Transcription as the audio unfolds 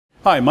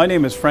Hi, my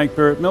name is Frank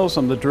Barrett Mills.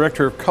 I'm the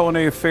Director of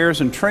Culinary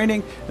Affairs and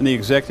Training and the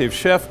Executive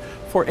Chef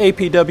for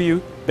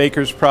APW,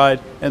 Baker's Pride,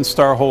 and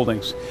Star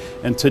Holdings.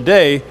 And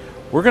today,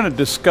 we're going to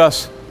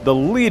discuss the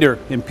leader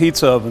in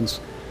pizza ovens,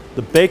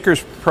 the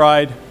Baker's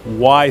Pride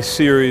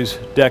Y-Series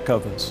deck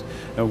ovens.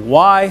 And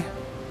why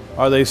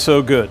are they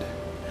so good?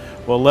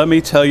 Well, let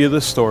me tell you the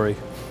story.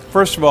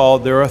 First of all,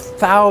 there are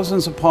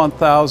thousands upon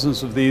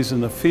thousands of these in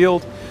the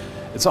field.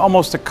 It's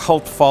almost a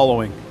cult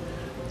following.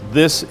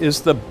 This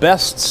is the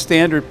best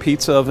standard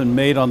pizza oven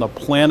made on the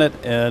planet,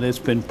 and it's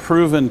been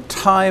proven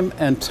time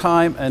and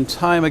time and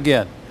time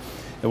again.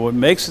 And what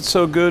makes it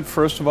so good,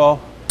 first of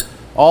all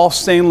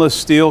stainless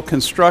steel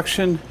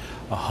construction,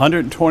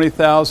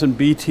 120,000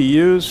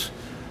 BTUs,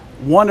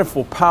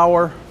 wonderful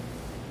power,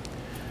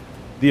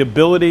 the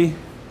ability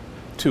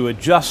to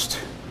adjust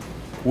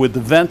with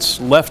the vents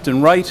left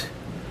and right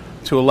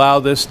to allow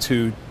this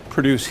to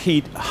produce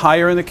heat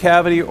higher in the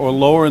cavity or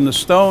lower in the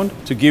stone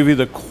to give you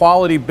the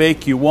quality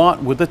bake you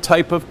want with the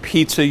type of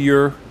pizza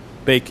you're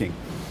baking.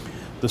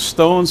 The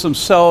stones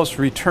themselves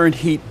return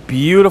heat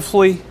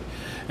beautifully,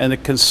 and the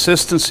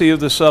consistency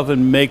of this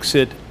oven makes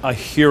it a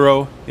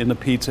hero in the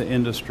pizza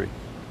industry.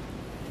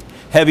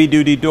 Heavy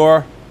duty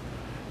door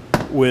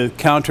with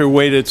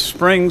counterweighted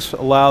springs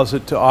allows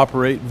it to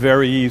operate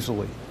very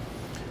easily.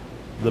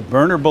 The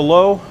burner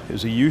below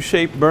is a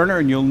U-shaped burner,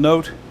 and you'll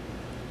note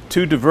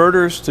two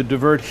diverters to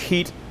divert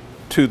heat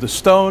to the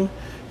stone,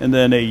 and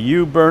then a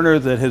U burner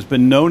that has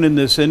been known in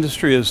this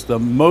industry as the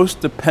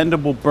most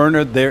dependable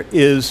burner there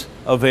is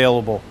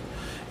available.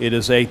 It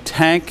is a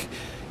tank.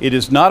 It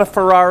is not a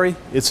Ferrari,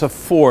 it's a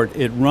Ford.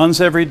 It runs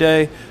every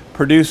day,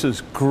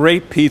 produces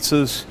great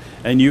pizzas,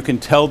 and you can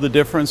tell the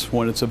difference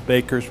when it's a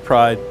Baker's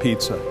Pride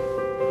pizza.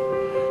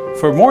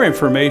 For more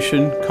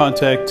information,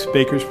 contact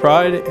Baker's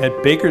Pride at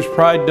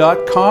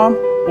bakerspride.com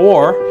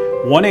or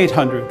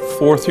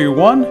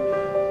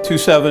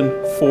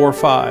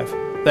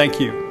 1-800-431-2745. Thank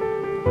you.